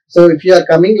there. So if you are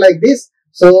coming like this,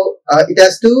 so it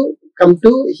has to come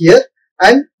to here,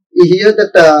 and here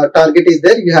that target is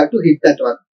there. You have to hit that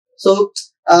one. So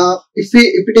if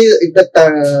that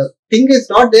thing is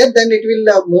not there, then it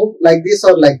will move like this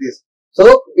or like this.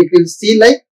 So it will see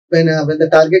like when the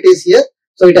target is here,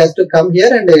 so it has to come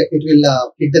here, and it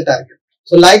will hit the target.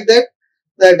 So like that,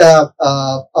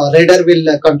 radar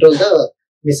will control the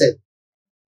missile.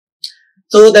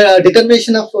 So the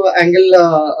determination of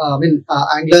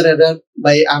angular error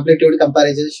by amplitude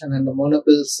comparison and the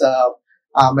monoples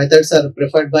methods are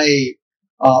preferred by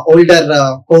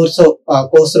older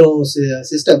COSRO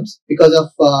systems because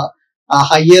of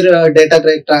higher data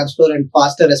rate transfer and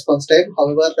faster response time.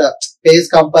 However, phase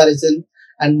comparison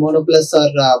and monoplus or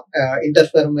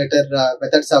interferometer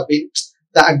methods have been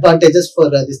the advantages for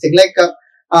this thing. Like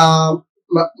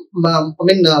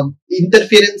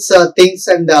interference things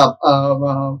and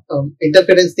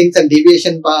interference things and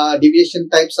deviation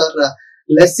types are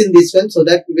less in this one, so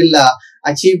that we will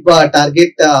achieve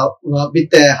target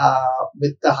with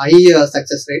a high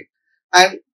success rate.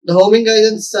 And the homing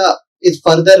guidance is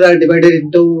further divided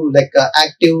into like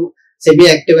active,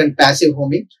 semi-active, and passive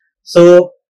homing.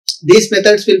 So these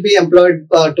methods will be employed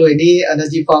to any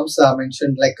energy forms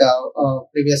mentioned, like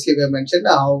previously we mentioned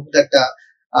how that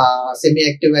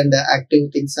semi-active and active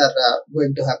things are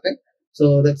going to happen.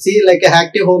 So let's see, like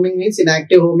active homing means, in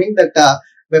active homing, that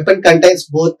weapon contains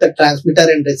both the transmitter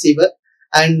and receiver,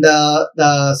 and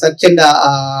the search and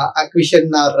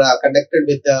acquisition are conducted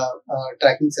with the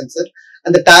tracking sensor,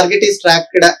 and the target is tracked.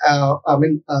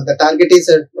 The target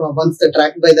is once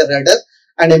tracked by the radar,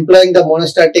 and employing the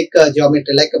monostatic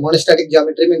geometry. Like a monostatic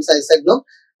geometry means, I said no,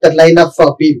 that line of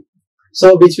beam.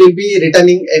 So which will be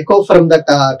returning echo from the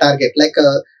target. Like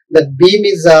that beam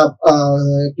is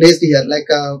placed here, like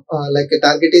a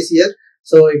target is here.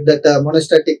 So if that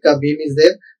monostatic beam is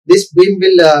there, this beam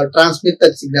will transmit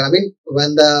that signal. I mean,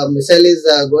 when the missile is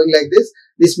going like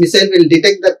this missile will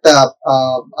detect that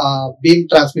beam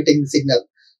transmitting signal.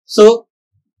 So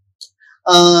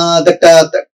the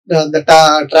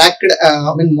tracked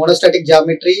monostatic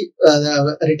geometry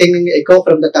retaining echo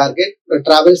from the target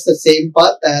travels the same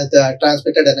path as the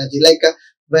transmitted energy. Like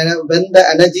when the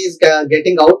energy is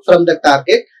getting out from the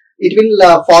target, it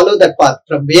will follow that path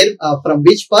from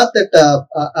which path that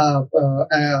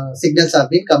signals are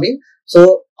being coming.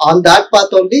 So on that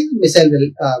path only missile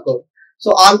will go.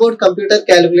 So onboard computer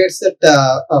calculates that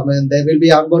there will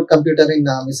be onboard computer in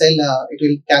missile. It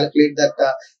will calculate that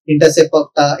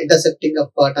intercepting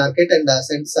of target, and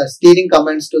sends steering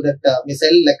commands to that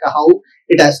missile, like how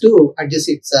it has to adjust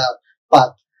its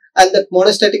path. And that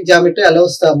monostatic geometry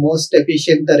allows the most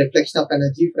efficient reflection of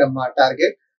energy from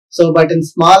target. So, but in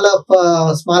smaller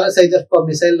size of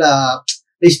missile,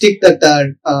 restrict that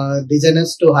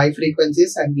designers to high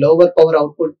frequencies and lower power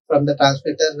output from the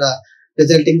transmitter,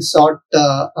 resulting short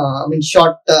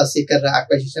seeker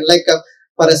acquisition. Like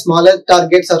for a smaller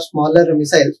targets or smaller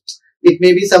missiles, it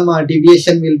may be some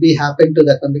deviation will be happen to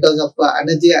that one, because of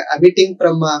energy emitting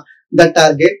from the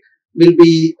target will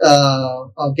be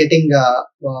getting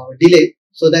delayed,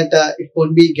 so that it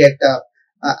won't be get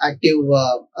active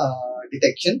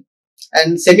detection.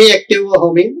 And semi-active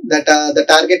homing, that the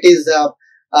target is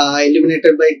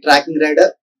illuminated by tracking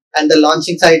radar and the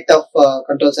launching site of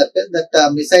control surface.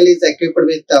 That missile is equipped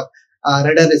with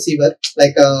radar receiver,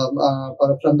 like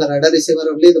from the radar receiver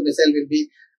only the missile will be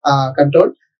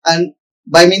controlled, and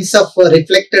by means of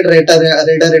reflected radar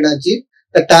energy,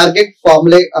 the target from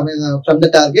the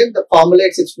target, the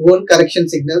formulates its own correction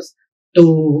signals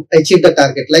to achieve the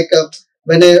target. Like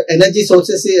when energy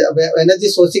sourcing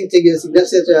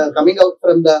signals is coming out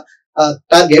from the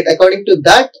target, according to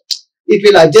that, it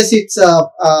will adjust its path,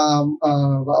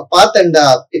 and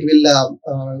it will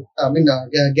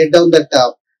get down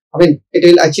that. It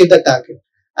will achieve the target.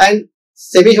 And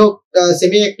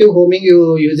semi-active homing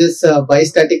uses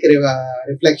bistatic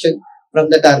reflection from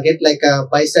the target. Like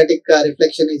bistatic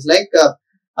reflection is like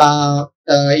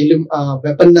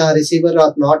weapon receiver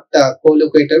are not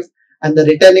co-located, and the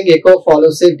returning echo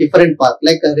follows a different path.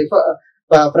 Like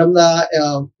from the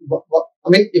I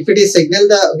mean, if it is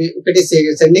if it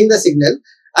is sending the signal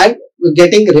and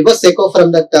getting reverse echo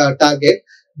from that target,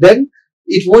 then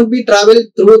it won't be travel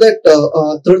through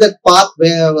that path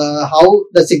where how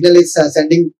the signal is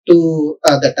sending to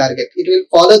the target. It will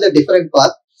follow the different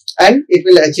path and it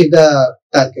will achieve the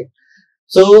target.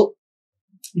 So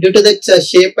due to the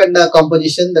shape and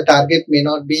composition, the target may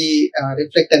not be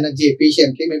reflect energy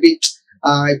efficiently. Maybe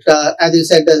if, as you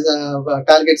said,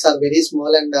 targets are very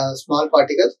small and small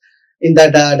particles in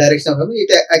that direction of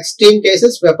it. Extreme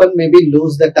cases, weapon maybe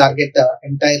lose the target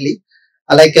entirely.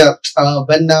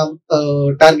 When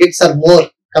targets are more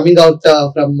coming out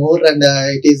from more and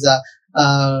it is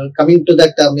coming to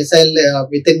that missile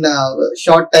within a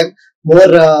short time.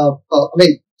 More, I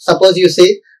mean, suppose you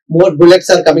say more bullets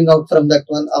are coming out from that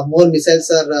one, more missiles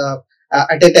are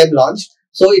at a time launched.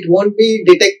 So it won't be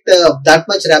detect that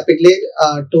much rapidly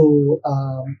to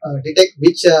detect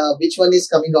which one is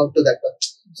coming out to that one.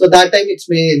 So that time it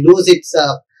may lose its,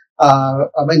 I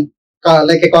mean,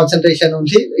 like a concentration only.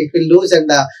 It will lose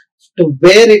and to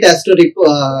where it has to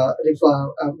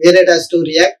where it has to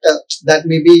react, that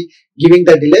may be giving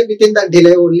the delay. Within that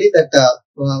delay only, that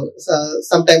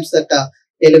sometimes that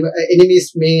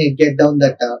enemies may get down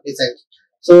that missile.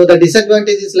 So the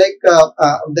disadvantage is like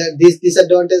these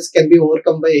disadvantages can be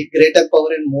overcome by greater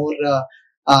power and more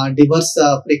diverse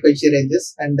frequency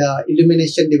ranges and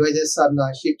illumination devices on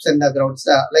ships and grounds.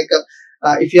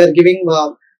 If you are giving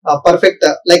perfect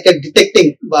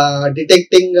detecting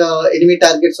enemy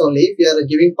targets only, if you are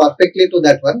giving perfectly to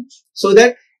that one, so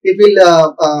that it will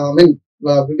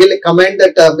we will command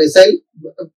that missile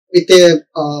with a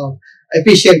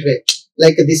efficient way.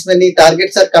 Like this many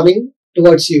targets are coming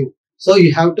towards you, so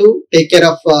you have to take care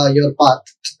of your path.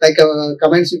 Like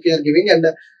commands if you are giving, and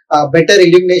better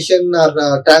illumination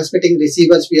or transmitting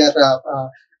receivers we are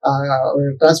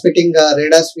transmitting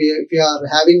radars if you are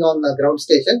having on the ground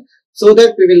station, so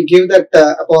that we will give that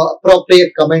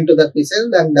appropriate command to that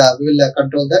missile and we will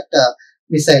control that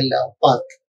missile path.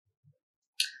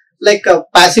 Like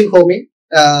passive homing,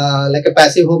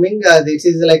 this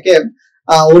is like a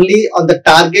only on the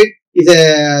target is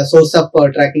a source of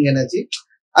tracking energy.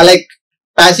 Like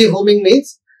passive homing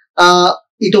means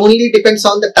it only depends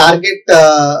on the target.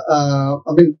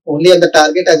 I mean, only on the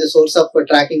target as a source of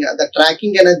tracking. The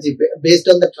tracking energy, based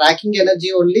on the tracking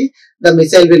energy only, the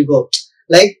missile will go.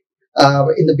 Like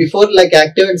in the before, like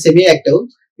active and semi-active,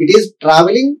 it is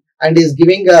traveling and is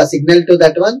giving a signal to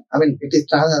that one. I mean, it is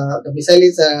the missile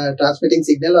is transmitting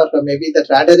signal, or maybe the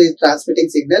radar is transmitting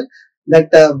signal.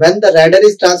 That when the radar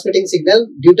is transmitting signal,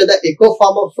 due to the echo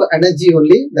form of energy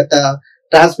only, that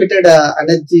transmitted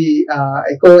energy,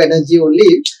 echo energy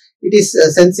only, it is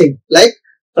sensing. Like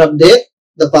from there,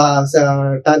 the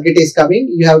target is coming,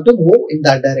 you have to move in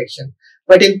that direction.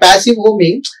 But in passive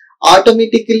homing,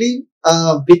 automatically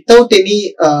without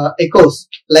any echoes,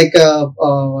 like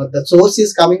the source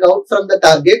is coming out from the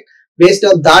target, based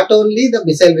on that only the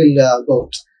missile will go.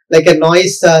 Like a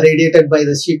noise radiated by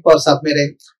the ship or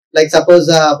submarine. Like suppose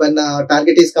when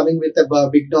target is coming with a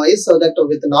big noise, so that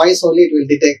with noise only it will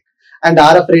detect, and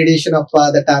RF radiation of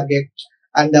the target,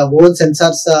 and own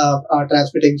sensors are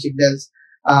transmitting signals.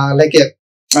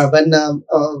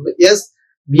 Yes,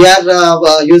 we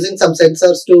are using some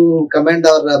sensors to command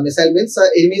our missile. Means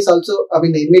enemies also, I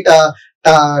mean enemy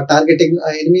targeting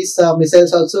enemies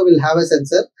missiles also will have a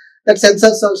sensor. That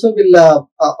sensors also will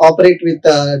operate with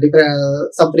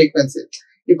different some frequency.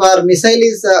 If our missile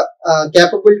is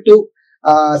capable to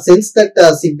sense that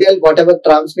signal whatever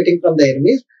transmitting from the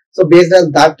enemies, so based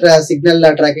on that signal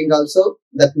tracking also,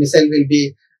 that missile will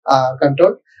be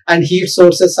controlled. And heat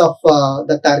sources of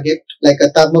the target, like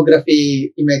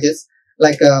thermography images,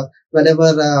 like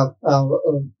whenever the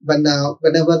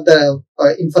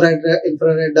infrared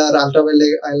or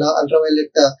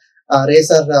ultraviolet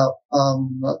rays are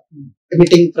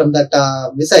emitting from that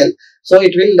missile, so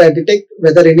it will detect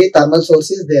whether any thermal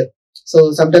source is there.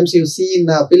 So sometimes you see in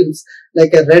films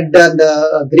like a red and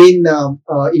green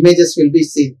images will be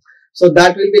seen. So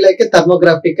that will be like a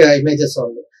thermographic images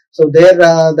only. So there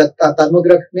the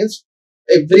thermographic means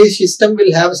every system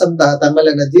will have some thermal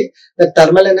energy. The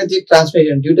thermal energy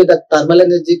transmission, due to the thermal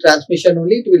energy transmission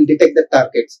only, it will detect the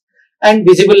targets. And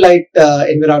visible light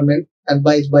environment, and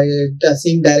by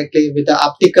seeing directly with the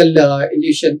optical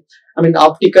illusion, I mean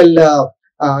optical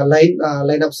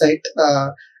line of sight,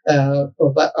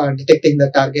 detecting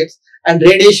the targets, and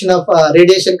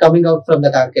radiation coming out from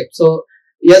the target. So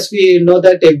yes, we know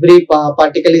that every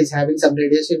particle is having some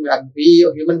radiation, and we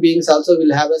human beings also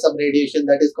will have some radiation,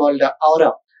 that is called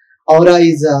aura. Aura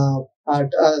is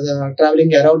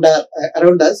traveling around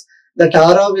us. That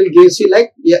aura will gives you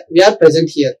like, yeah, we are present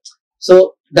here.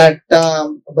 So that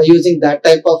by using that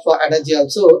type of energy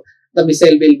also, the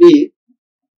missile will be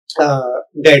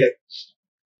guided.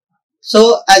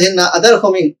 So as in other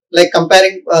homing, like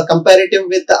comparative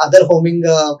with the other homing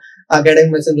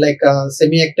guiding missile like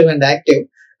semi-active and active,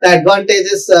 the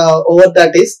advantages over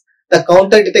that is the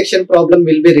counter detection problem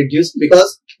will be reduced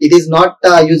because it is not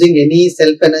using any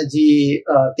self energy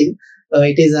thing.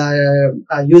 It is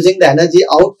using the energy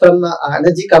out from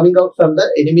energy coming out from the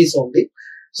enemies only.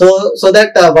 So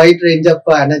that a wide range of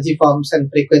energy forms and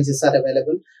frequencies are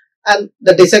available. And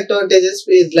the disadvantages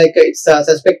is like its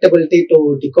susceptibility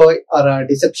to decoy or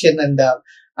deception and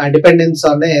dependence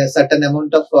on a certain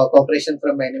amount of cooperation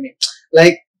from enemy.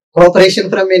 Like cooperation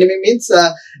from enemy means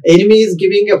enemy is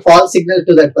giving a false signal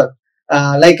to that one.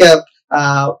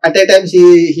 At a time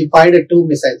he fired two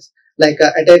missiles. Like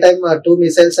at a time two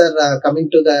missiles are coming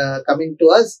to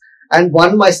us, and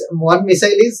one missile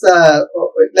is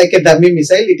like a dummy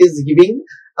missile. It is giving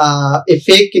a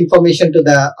fake information to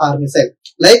the our missile.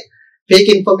 Like fake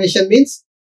information means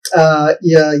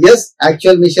yes,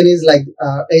 actual mission is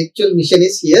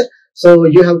here, so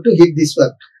you have to hit this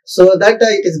one. So that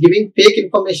it is giving fake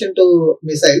information to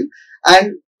missile,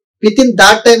 and within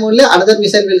that time only another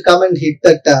missile will come and hit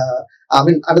that.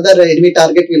 Another enemy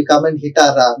target will come and hit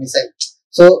our missile.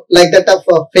 So like that of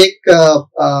fake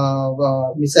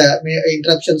missile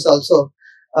interruptions also,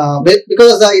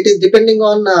 because it is depending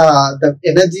on the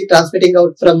energy transmitting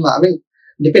out from.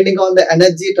 Depending on the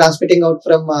energy transmitting out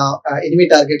from enemy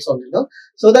targets only, no?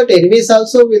 So that enemies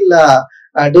also will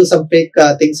do some fake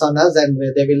things on us, and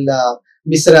they will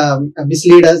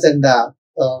mislead us, and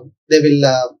they will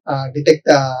detect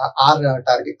our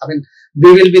target.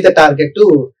 We will be the target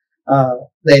to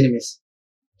the enemies.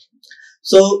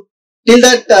 So till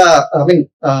that,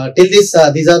 till this,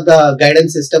 these are the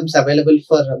guidance systems available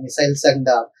for missiles and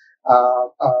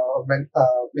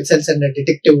missiles and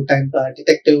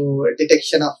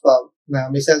detection of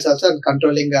missiles also, and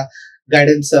controlling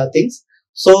guidance things.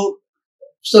 So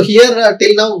here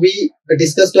till now we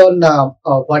discussed on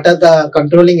what are the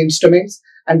controlling instruments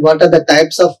and what are the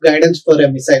types of guidance for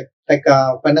a missile. Like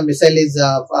when a missile is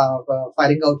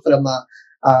firing out from a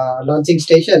launching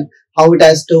station, how it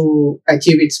has to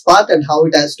achieve its path and how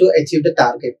it has to achieve the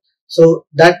target. So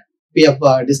that we have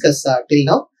discussed till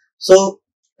now. So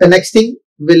the next thing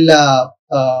will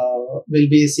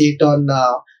be see it on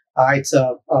its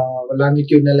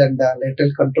longitudinal and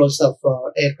lateral controls of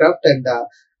aircraft, and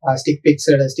stick fixed,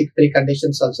 stick free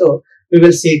conditions also. We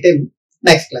will see it in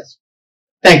next class.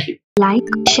 Thank you. Like,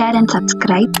 share and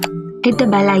subscribe. Hit the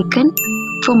bell icon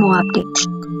for more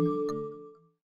updates.